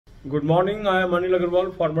Good morning. I am Anil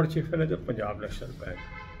Agarwal, former Chief Manager, Punjab National Bank.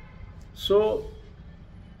 So,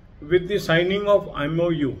 with the signing of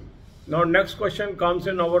MOU, now next question comes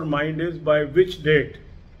in our mind is by which date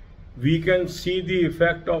we can see the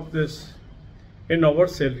effect of this in our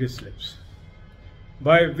salary slips.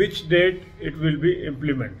 By which date it will be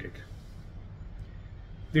implemented.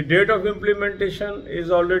 The date of implementation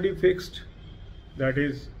is already fixed, that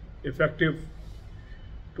is effective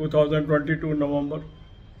 2022 November.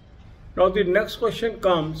 Now the next question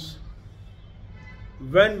comes,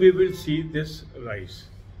 when we will see this rise.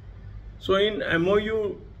 So in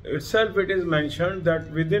MOU itself it is mentioned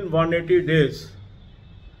that within 180 days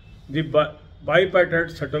the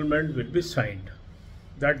bipartite settlement will be signed.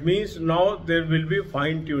 That means now there will be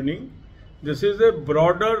fine tuning. This is a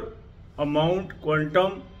broader amount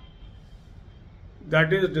quantum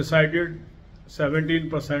that is decided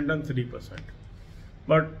 17% and 3%.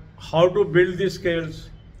 But how to build the scales?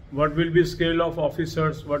 What will be scale of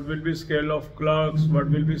officers? What will be scale of clerks? What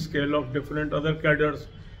will be scale of different other cadres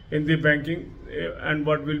in the banking? And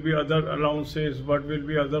what will be other allowances? What will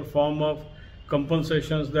be other form of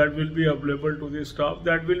compensations that will be available to the staff?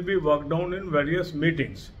 That will be worked on in various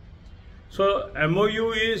meetings. So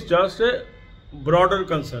MOU is just a broader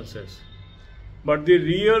consensus. But the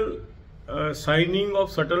real signing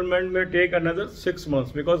of settlement may take another 6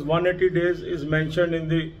 months because 180 days is mentioned in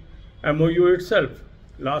the MOU itself.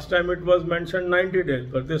 Last time it was mentioned 90 days,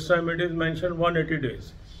 but this time it is mentioned 180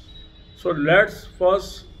 days. So let's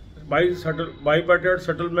first, bipartite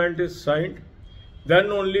settlement is signed,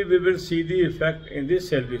 then only we will see the effect in the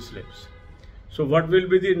salary slips. So what will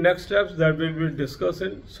be the next steps, that will be discussed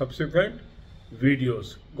in subsequent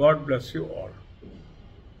videos. God bless you all.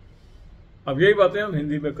 अब यही बातें हम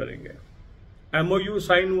हिंदी में करेंगे। MOU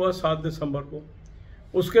sign हुआ 7 दिसंबर को।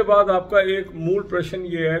 उसके बाद आपका एक मूल प्रश्न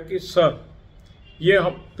ये है कि सर ये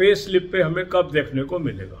हम पे स्लिप पे हमें कब देखने को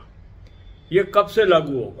मिलेगा, ये कब से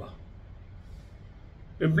लागू होगा।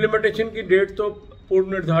 इम्प्लीमेंटेशन की डेट तो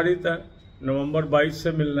पूर्व निर्धारित है, नवंबर 22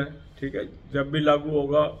 से मिलना है, ठीक है। जब भी लागू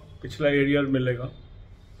होगा पिछला एरियर मिलेगा।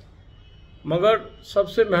 मगर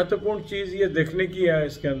सबसे महत्वपूर्ण चीज़ ये देखने की है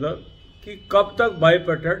इसके अंदर कि कब तक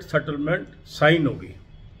बाइपार्टाइट सेटलमेंट साइन होगी।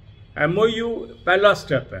 MOU पहला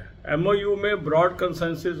स्टेप है। MOU में ब्रॉड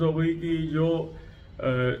कंसेंसस हो गई कि जो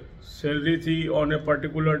सैलरी थी ऑन ए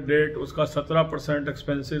पर्टिकुलर डेट उसका 17%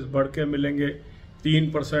 एक्सपेंसेस बढ़ के मिलेंगे,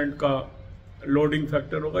 3% का लोडिंग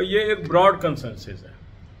फैक्टर होगा। ये एक ब्रॉड कंसेंसस है।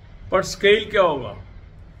 पर स्केल क्या होगा,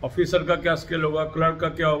 ऑफिसर का क्या स्केल होगा, क्लर्क का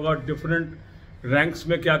क्या होगा, डिफरेंट रैंक्स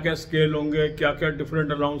में क्या क्या स्केल होंगे, क्या क्या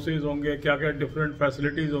डिफरेंट अलाउंसेज होंगे, क्या क्या डिफरेंट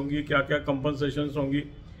फैसिलिटीज़ होंगी, क्या क्या कंपनसेशंस होंगी,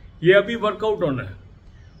 ये अभी वर्कआउट होना है।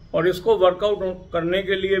 और इसको वर्कआउट करने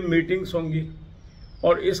के लिए मीटिंग्स होंगी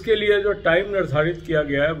और इसके लिए जो टाइम निर्धारित किया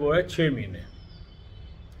गया है वो है 6 महीने।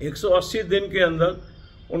 180 दिन के अंदर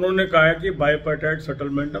उन्होंने कहा है कि बाइपार्टाइट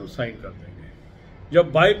सेटलमेंट हम साइन कर देंगे।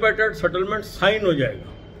 जब बाइपार्टाइट सेटलमेंट साइन हो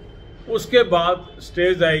जाएगा उसके बाद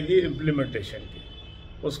स्टेज आएगी इम्प्लीमेंटेशन की,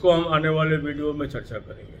 उसको हम आने वाले वीडियो में चर्चा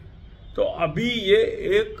करेंगे। तो अभी ये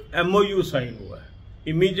एक MOU साइन हुआ है,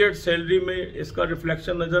 इमीडिएट सैलरी में इसका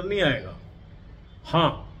रिफ्लेक्शन नज़र नहीं आएगा।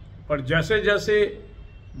 हाँ, पर जैसे जैसे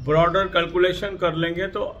ब्रॉडर कैलकुलेशन कर लेंगे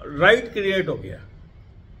तो राइट क्रिएट हो गया,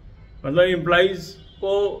 मतलब एम्प्लॉइज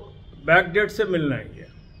को बैक डेट से मिलना है ये।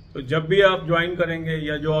 तो जब भी आप ज्वाइन करेंगे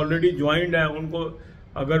या जो ऑलरेडी ज्वाइंड है उनको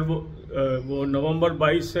अगर वो नवंबर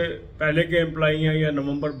 22 से पहले के एम्प्लॉई हैं या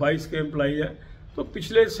नवंबर 22 के एम्प्लॉई हैं तो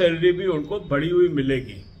पिछले सैलरी भी उनको बढ़ी हुई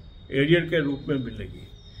मिलेगी, एरियर के रूप में मिलेगी।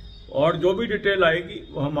 और जो भी डिटेल आएगी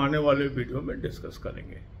वो हम आने वाले वीडियो में डिस्कस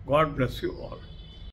करेंगे। God bless you all.